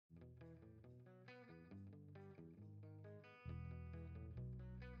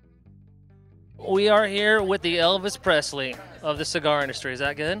We are here with the Elvis Presley of the cigar industry. Is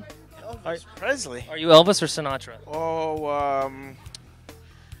that good? Elvis Presley. Are you Elvis or Sinatra? Oh,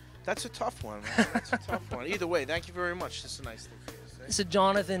 that's a tough one. Man. That's a tough one. Either way, thank you very much. This is a nice thing for you to say. This is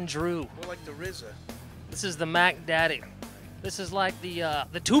Jonathan Drew. More like the RZA. This is the Mac Daddy. This is like the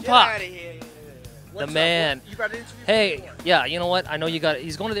Get Tupac. out of here. The man. You got an interview? Hey, yeah, you know what? I know you got it.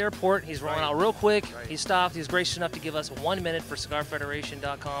 He's going to the airport. He's rolling out real quick. Right. He stopped. He's gracious enough to give us 1 minute for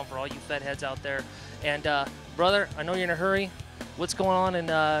cigarfederation.com for all you fed heads out there. And, brother, I know you're in a hurry. What's going on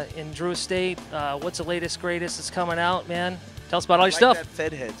in Drew Estate? What's the latest, greatest that's coming out, man? Tell us about all your stuff. That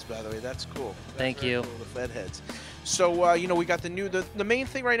Fed heads, by the way. That's cool. That's Thank you. Cool, the Fed heads. So, you know, we got the new, the main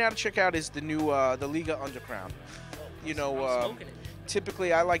thing right now to check out is the new, the Liga Underground. You know,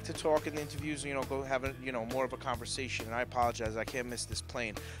 typically I like to talk in the interviews, you know, go have a, you know, more of a conversation, and I apologize, I can't miss this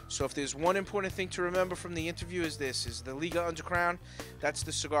plane. So if there's one important thing to remember from the interview is this, is the Liga Underground. That's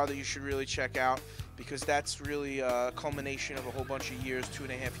the cigar that you should really check out, because that's really a culmination of a whole bunch of years,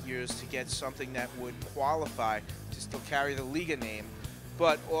 2.5 years, to get something that would qualify to still carry the Liga name,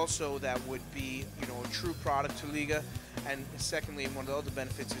 but also that would be, you know, a true product to Liga. And secondly, one of the other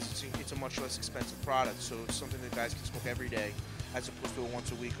benefits is it's a much less expensive product, so it's something that guys can smoke every day, as opposed to a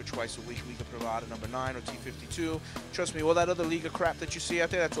once a week or twice a week Liga Privada number 9 or T52. Trust me, all that other Liga crap that you see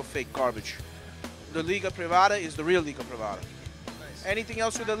out there, that's all fake garbage. The Liga Privada is the real Liga Privada. Nice. Anything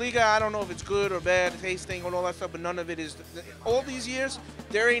else with the Liga, I don't know if it's good or bad, tasting and all that stuff, but none of it is. All these years,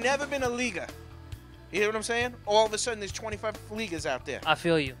 there ain't never been a Liga. You hear what I'm saying? All of a sudden, there's 25 Ligas out there. I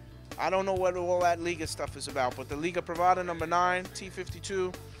feel you. I don't know what all that Liga stuff is about, but the Liga Privada number 9,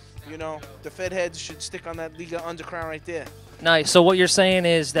 T52, you know, the Fed heads should stick on that Liga Underground right there. Nice. So what you're saying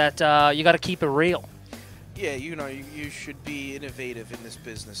is that you got to keep it real. Yeah, you know, you should be innovative in this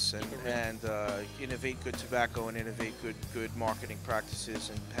business and innovate good tobacco and innovate good marketing practices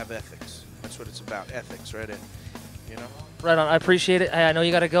and have ethics. That's what it's about, ethics, right? You know? Right on. I appreciate it. Hey, I know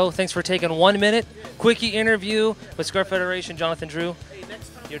you got to go. Thanks for taking 1 minute. Quickie interview with Cigar Federation, Jonathan Drew. Hey,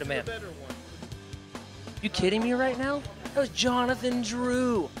 next time you're the man. better one. You kidding me right now? That was Jonathan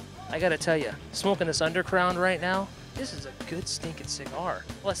Drew. I got to tell you, smoking this Underground right now, this is a good stinking cigar.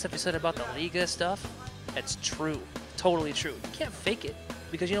 All that stuff you said about the Liga stuff, that's true. Totally true. You can't fake it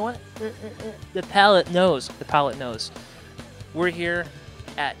because you know what? The palate knows. The palate knows. We're here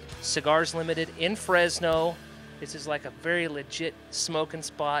at Cigars Limited in Fresno. This is like a very legit smoking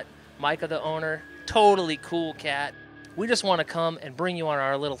spot. Micah, the owner, totally cool cat. We just want to come and bring you on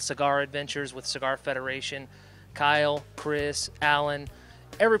our little cigar adventures with Cigar Federation. Kyle, Chris, Alan,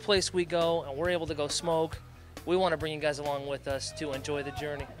 every place we go and we're able to go smoke, we want to bring you guys along with us to enjoy the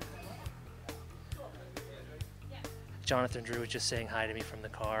journey. Jonathan Drew was just saying hi to me from the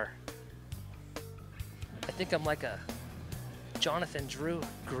car. I think I'm like a Jonathan Drew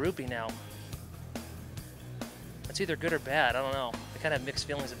groupie now. That's either good or bad. I don't know. I kind of have mixed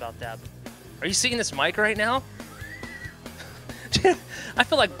feelings about that. Are you seeing this mic right now? I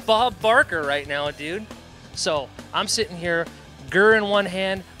feel like Bob Barker right now, dude. So I'm sitting here, gur in one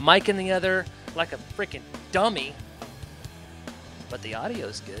hand, mic in the other, like a freaking dummy. But the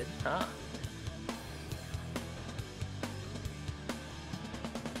audio's good, huh?